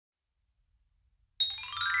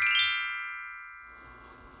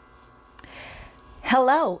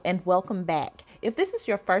Hello and welcome back. If this is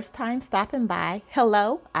your first time stopping by,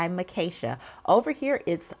 hello, I'm Makesha. Over here,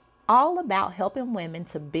 it's all about helping women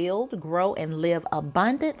to build, grow, and live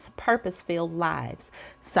abundant, purpose-filled lives.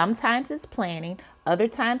 Sometimes it's planning, other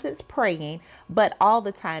times it's praying, but all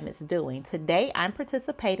the time it's doing. Today, I'm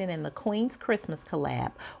participating in the Queen's Christmas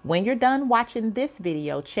Collab. When you're done watching this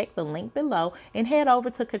video, check the link below and head over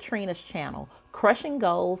to Katrina's channel, Crushing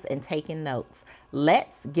Goals and Taking Notes.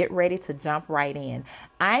 Let's get ready to jump right in.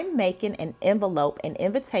 I'm making an envelope and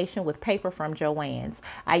invitation with paper from Joann's.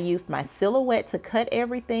 I used my silhouette to cut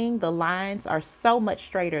everything. The lines are so much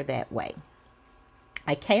straighter that way.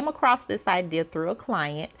 I came across this idea through a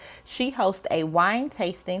client. She hosts a wine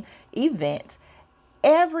tasting event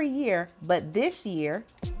every year, but this year,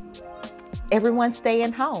 everyone's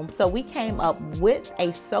staying home. So we came up with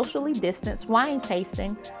a socially distanced wine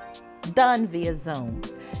tasting done via Zoom.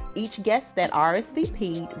 Each guest that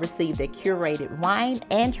RSVP'd received a curated wine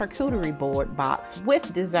and charcuterie board box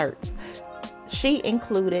with desserts. She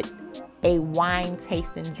included a wine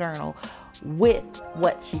tasting journal with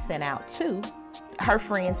what she sent out to her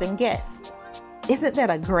friends and guests. Isn't that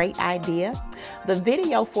a great idea? The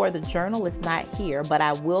video for the journal is not here, but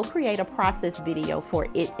I will create a process video for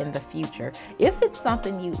it in the future. If it's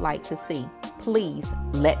something you'd like to see, please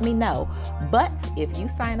let me know. But if you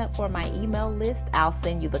sign up for my email list, I'll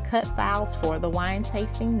send you the cut files for the wine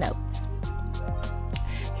tasting notes.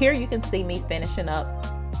 Here you can see me finishing up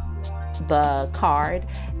the card,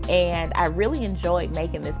 and I really enjoyed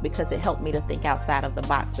making this because it helped me to think outside of the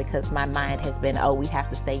box, because my mind has been, oh, we have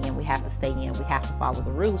to stay in, we have to stay in, we have to follow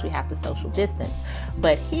the rules, we have to social distance.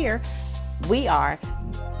 But here we are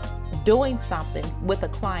doing something with a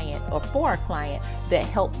client or for a client that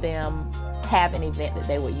helped them have an event that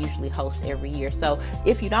they would usually host every year. So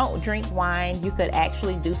if you don't drink wine, you could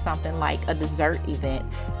actually do something like a dessert event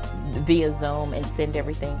via Zoom and send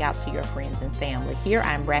everything out to your friends and family. Here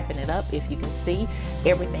I'm wrapping it up. If you can see,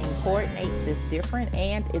 everything coordinates, is different,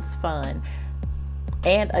 and it's fun.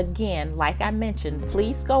 And again, like I mentioned,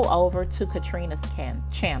 please go over to Katrina's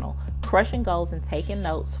channel, Crushing Goals and Taking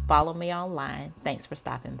Notes. Follow me online. Thanks for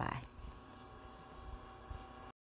stopping by.